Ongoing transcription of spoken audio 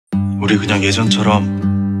우리 그냥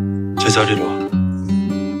예전처럼 제자리로 와.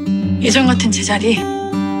 예전 같은 제자리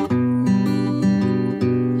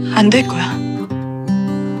안 될 거야.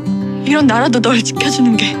 이런 나라도 널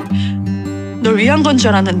지켜주는 게 널 위한 건 줄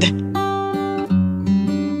알았는데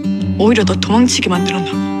오히려 너 도망치게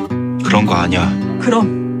만들었나 봐. 그런 거 아니야.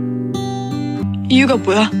 그럼 이유가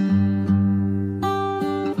뭐야?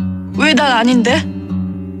 왜 난 아닌데?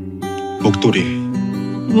 목도리.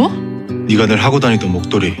 뭐? 네가 늘 하고 다니던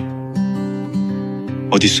목도리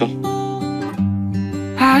어딨어?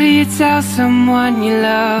 How do you tell someone you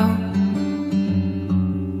love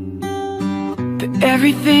that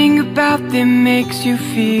everything about them makes you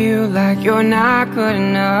feel like you're not good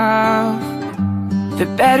enough?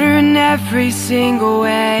 They're better in every single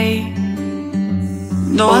way,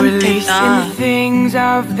 or at least in the things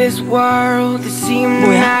of this world that seem to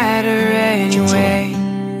matter anyway.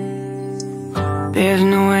 There's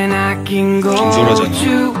no one I can go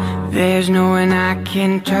to, there's no one I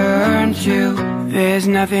can turn to, there's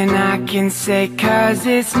nothing I can say, 'cause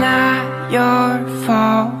it's not your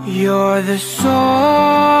fault. You're the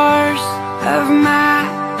source of my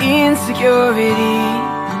insecurity.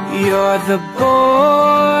 You're the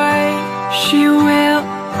boy she will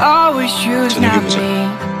always choose, not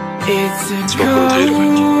me. It's a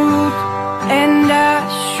cold and a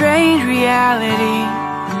strange reality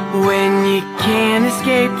when you can't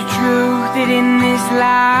escape the truth that in this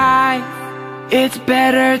life it's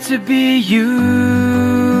better to be you.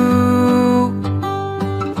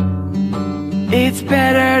 It's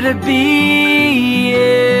better to be you.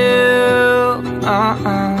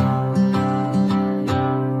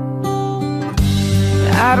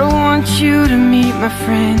 I don't want you to meet my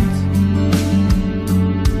friends,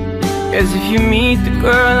 'cause if you meet the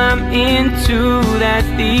girl I'm into, that's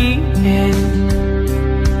the end.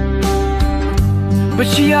 But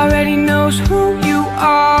she already knows who you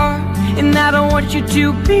are, and I don't want you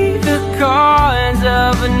to be the cause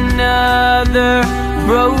of another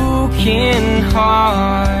broken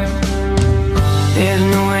heart. There's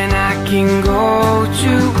no one I can go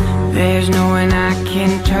to, there's no one I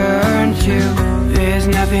can turn to, there's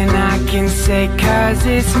nothing I can say, 'cause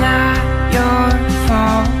it's not your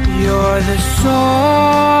fault. You're the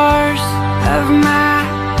source of my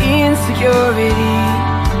insecurity.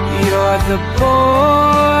 You're the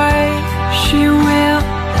boy she will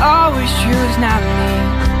always choose, not me.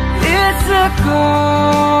 It's a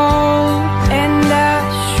cold and a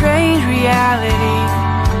strange reality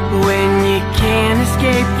when you can't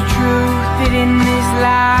escape the truth that in this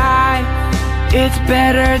life it's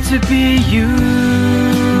better to be you.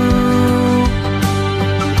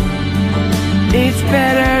 It's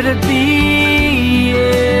better to be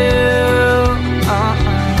you.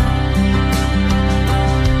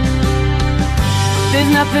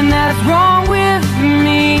 There's nothing that's wrong with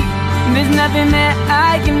me, there's nothing that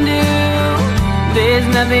I can do, there's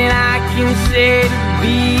nothing I can say to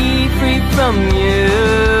be free from you.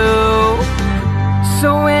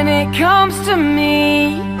 So when it comes to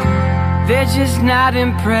me, they're just not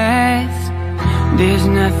impressed. There's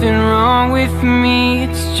nothing wrong with me,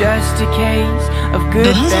 it's just a case of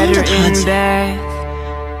good, better, and bad.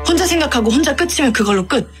 혼자 생각하고 혼자 끝이면 그걸로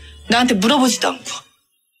끝. 나한테 물어보지도 않고.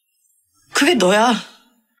 그게 너야.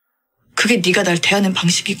 그게 네가 날 대하는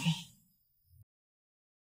방식이고.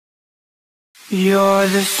 You're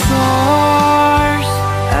the source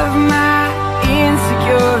of my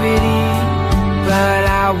insecurity, but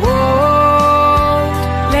I won't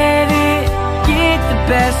let it get the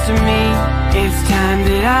best of me. It's time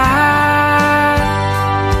that I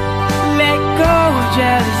let go of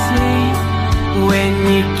jealousy when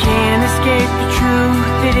you can't escape the truth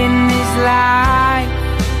that in this life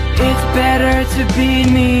it's better to be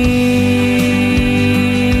me.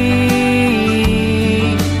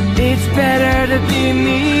 It's better to be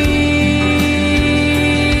me.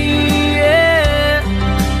 Yeah.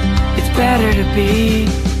 It's better to be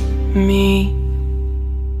me.